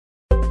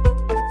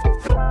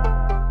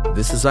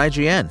This is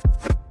IGN.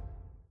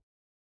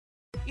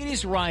 It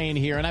is Ryan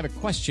here, and I have a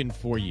question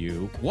for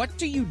you. What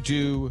do you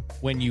do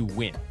when you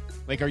win?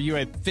 Like, are you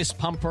a fist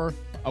pumper,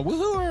 a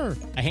woohooer,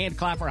 a hand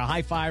clapper, a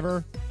high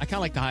fiver? I kind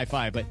of like the high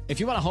five, but if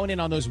you want to hone in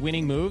on those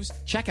winning moves,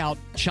 check out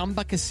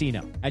Chumba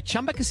Casino. At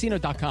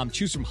ChumbaCasino.com,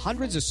 choose from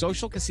hundreds of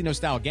social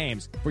casino-style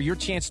games for your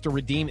chance to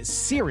redeem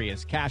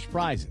serious cash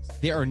prizes.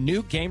 There are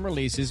new game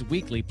releases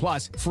weekly,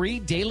 plus free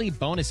daily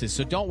bonuses.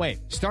 So don't wait.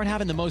 Start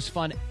having the most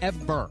fun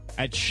ever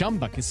at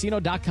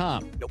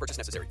ChumbaCasino.com. No purchase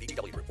necessary.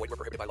 VGW. Void where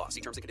prohibited by law.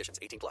 See terms and conditions.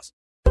 18+.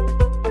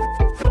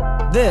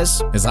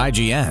 This is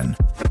IGN.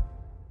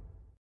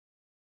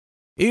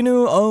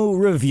 Inu-Oh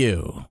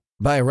Review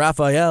by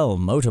Rafael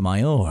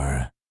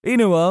Montemayor.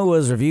 Inu-Oh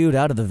was reviewed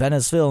out of the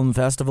Venice Film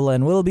Festival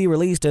and will be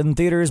released in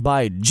theaters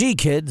by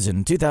G-Kids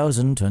in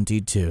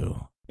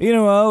 2022.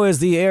 Inu-Oh is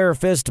the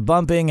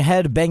air-fist-bumping,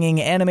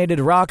 head-banging animated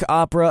rock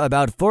opera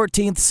about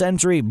 14th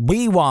century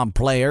biwa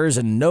players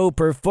and no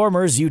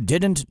performers you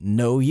didn't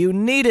know you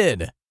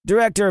needed.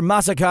 Director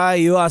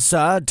Masakai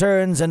Yuasa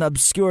turns an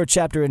obscure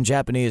chapter in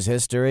Japanese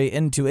history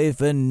into a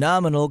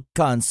phenomenal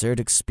concert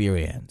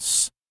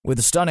experience.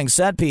 With stunning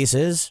set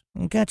pieces,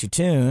 catchy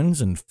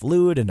tunes, and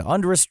fluid and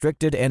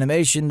unrestricted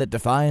animation that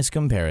defies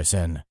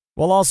comparison,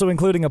 while also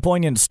including a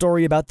poignant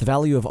story about the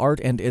value of art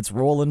and its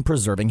role in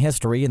preserving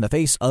history in the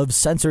face of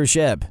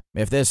censorship.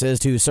 If this is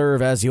to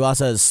serve as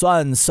Yuasa's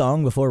swan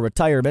song before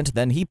retirement,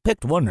 then he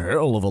picked one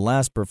hell of a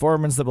last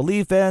performance that will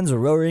leave fans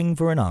roaring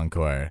for an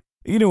encore.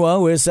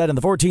 Inu-Oh is set in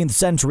the 14th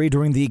century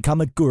during the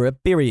Kamakura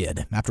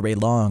period, after a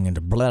long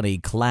and bloody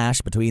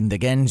clash between the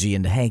Genji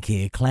and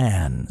Heike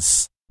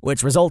clans,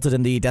 which resulted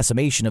in the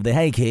decimation of the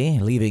Heike,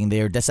 leaving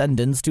their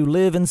descendants to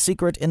live in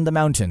secret in the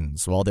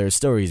mountains, while their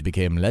stories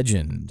became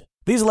legend.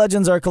 These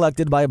legends are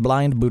collected by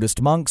blind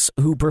Buddhist monks,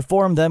 who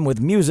perform them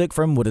with music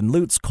from wooden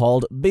lutes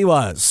called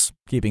biwas,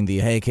 keeping the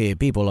Heike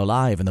people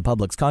alive in the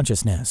public's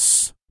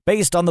consciousness.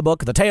 Based on the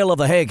book The Tale of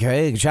the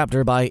Heike,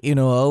 chapter by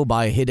Inu-Oh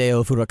by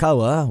Hideo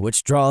Furukawa,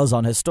 which draws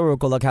on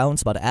historical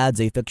accounts but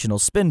adds a fictional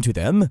spin to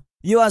them,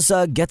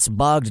 Yuasa gets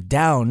bogged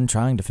down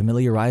trying to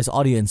familiarize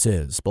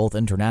audiences, both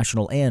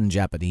international and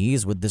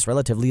Japanese, with this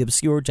relatively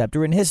obscure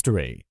chapter in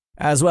history,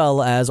 as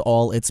well as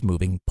all its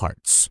moving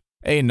parts.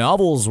 A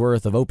novel's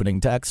worth of opening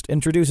text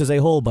introduces a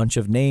whole bunch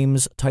of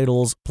names,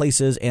 titles,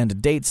 places,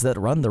 and dates that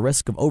run the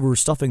risk of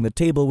overstuffing the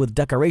table with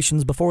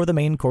decorations before the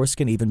main course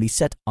can even be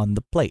set on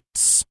the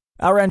plates.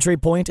 Our entry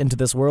point into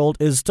this world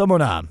is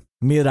Tomona,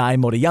 Mirai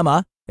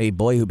Moriyama, a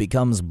boy who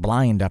becomes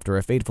blind after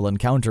a fateful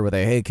encounter with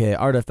a Heike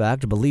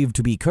artifact believed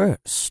to be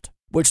cursed,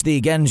 which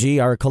the Genji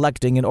are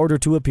collecting in order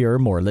to appear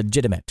more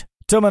legitimate.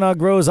 Tomona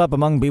grows up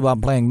among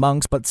biwa-playing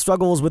monks but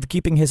struggles with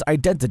keeping his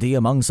identity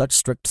among such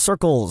strict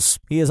circles.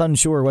 He is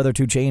unsure whether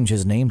to change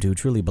his name to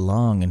truly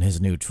belong in his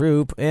new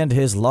troupe, and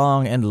his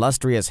long and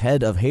lustrous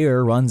head of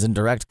hair runs in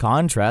direct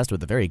contrast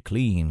with the very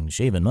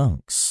clean-shaven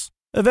monks.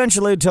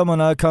 Eventually,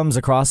 Tomona comes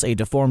across a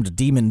deformed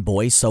demon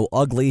boy so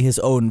ugly his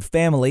own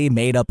family,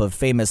 made up of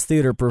famous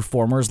theater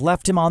performers,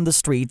 left him on the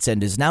streets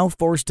and is now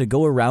forced to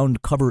go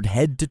around covered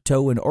head to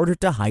toe in order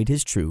to hide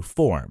his true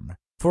form.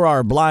 For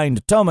our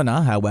blind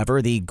Tomona,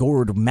 however, the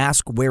gourd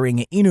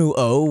mask-wearing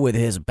Inu-Oh, with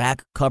his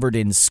back covered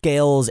in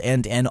scales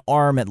and an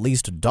arm at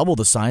least double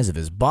the size of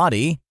his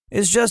body,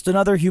 is just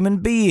another human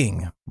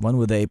being, one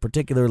with a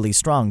particularly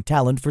strong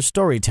talent for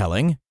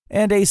storytelling,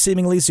 and a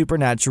seemingly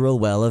supernatural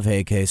well of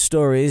Heike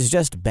stories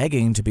just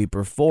begging to be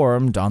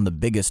performed on the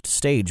biggest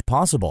stage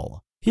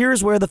possible.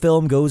 Here's where the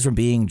film goes from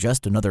being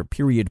just another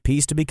period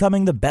piece to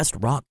becoming the best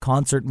rock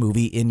concert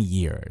movie in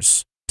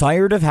years.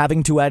 Tired of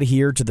having to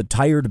adhere to the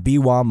tired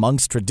biwa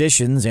monks'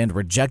 traditions and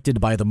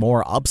rejected by the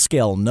more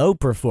upscale no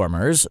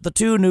performers, the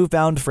two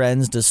newfound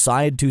friends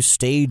decide to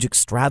stage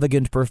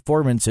extravagant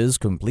performances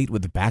complete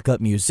with backup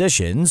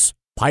musicians,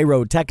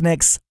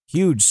 pyrotechnics,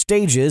 huge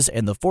stages,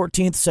 and the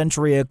 14th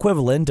century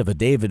equivalent of a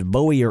David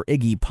Bowie or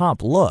Iggy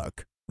Pop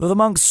look. Though the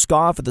monks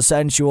scoff at the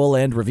sensual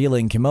and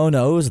revealing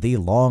kimonos, the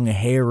long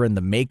hair, and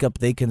the makeup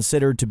they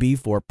consider to be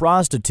for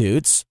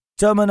prostitutes,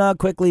 Tomona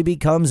quickly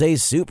becomes a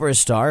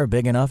superstar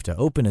big enough to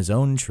open his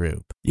own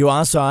troupe.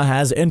 Yuasa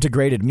has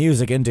integrated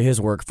music into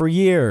his work for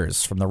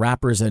years, from the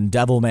rappers in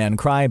Devilman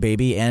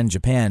Crybaby and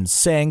Japan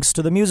Sinks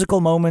to the musical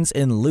moments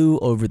in Lou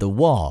Over the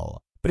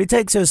Wall. But he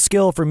takes his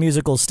skill for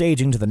musical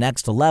staging to the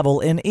next level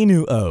in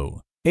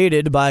Inu-Oh.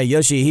 Aided by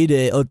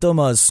Yoshihide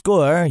Otoma's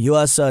score,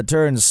 Yuasa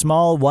turns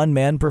small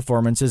one-man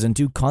performances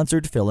into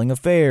concert-filling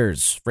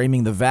affairs,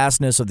 framing the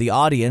vastness of the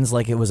audience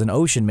like it was an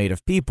ocean made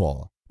of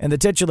people, and the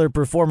titular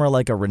performer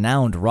like a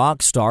renowned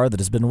rock star that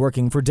has been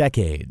working for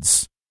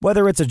decades.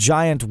 Whether it's a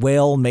giant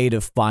whale made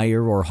of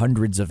fire or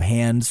hundreds of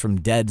hands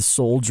from dead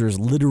soldiers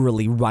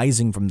literally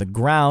rising from the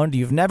ground,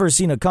 you've never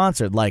seen a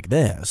concert like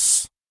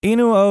this.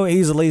 Inu-Oh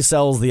easily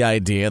sells the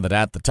idea that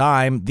at the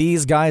time,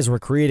 these guys were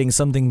creating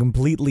something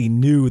completely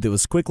new that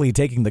was quickly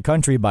taking the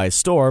country by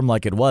storm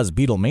like it was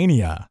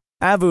Beatlemania.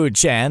 Avu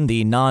Chan,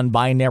 the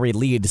non-binary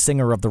lead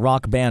singer of the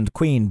rock band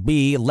Queen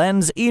Bee,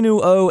 lends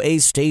Inu-Oh a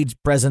stage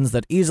presence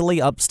that easily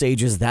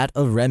upstages that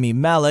of Rami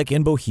Malek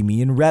in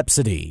Bohemian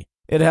Rhapsody.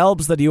 It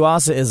helps that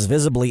Yuasa is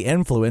visibly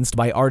influenced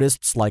by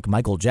artists like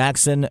Michael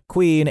Jackson,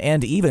 Queen,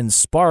 and even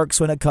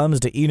Sparks when it comes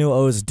to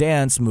Inu-Oh's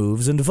dance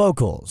moves and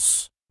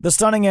vocals. The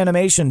stunning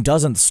animation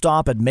doesn't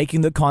stop at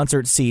making the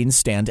concert scene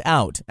stand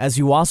out, as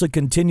Yuasa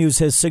continues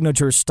his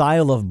signature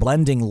style of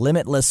blending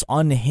limitless,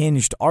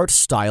 unhinged art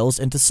styles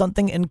into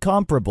something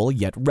incomparable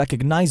yet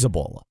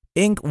recognizable.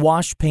 Ink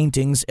wash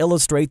paintings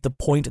illustrate the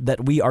point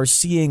that we are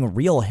seeing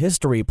real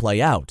history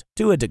play out,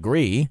 to a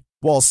degree.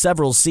 While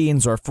several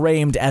scenes are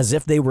framed as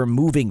if they were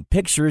moving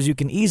pictures you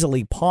can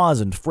easily pause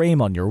and frame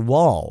on your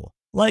wall.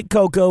 Like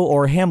Coco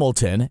or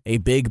Hamilton, a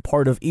big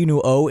part of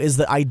Inu-Oh is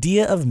the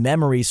idea of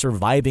memory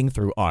surviving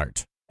through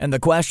art, and the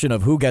question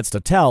of who gets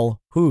to tell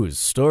whose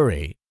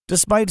story.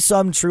 Despite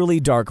some truly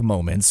dark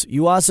moments,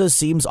 Yuasa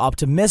seems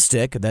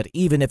optimistic that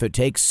even if it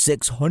takes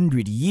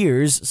 600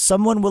 years,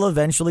 someone will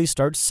eventually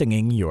start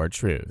singing your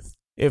truth.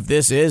 If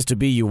this is to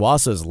be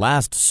Yuasa's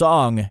last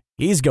song,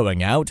 he's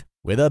going out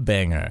with a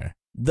banger.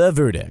 The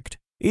verdict.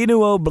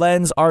 Inu-Oh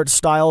blends art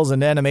styles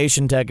and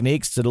animation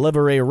techniques to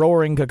deliver a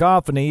roaring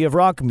cacophony of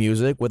rock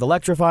music with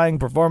electrifying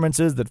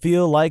performances that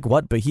feel like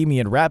what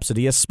Bohemian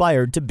Rhapsody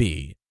aspired to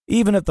be.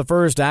 Even if the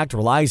first act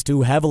relies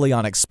too heavily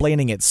on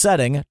explaining its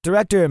setting,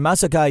 director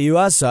Masaka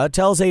Yuasa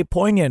tells a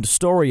poignant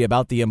story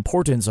about the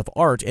importance of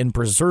art in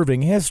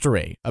preserving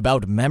history,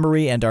 about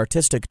memory and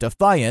artistic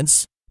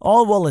defiance,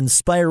 all while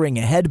inspiring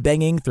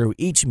headbanging through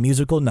each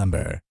musical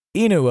number.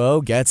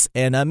 Inu-Oh gets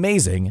an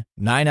amazing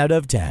 9 out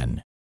of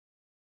 10.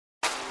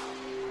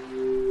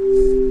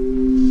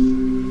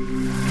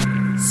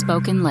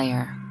 Spoken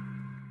Layer.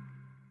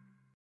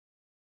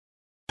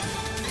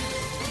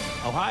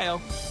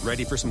 Ohio,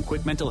 ready for some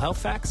quick mental health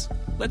facts?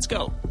 Let's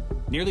go.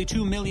 Nearly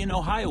 2 million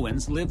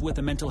Ohioans live with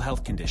a mental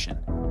health condition.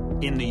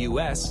 In the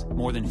U.S.,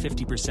 more than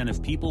 50%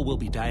 of people will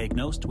be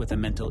diagnosed with a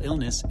mental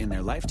illness in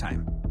their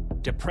lifetime.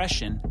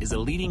 Depression is a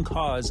leading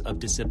cause of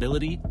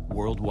disability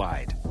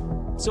worldwide.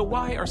 So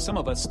why are some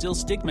of us still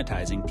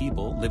stigmatizing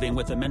people living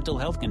with a mental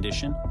health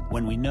condition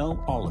when we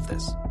know all of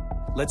this?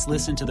 Let's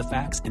listen to the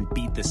facts and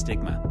beat the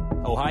stigma.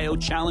 Ohio,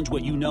 challenge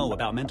what you know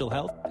about mental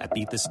health at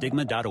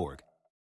beatthestigma.org.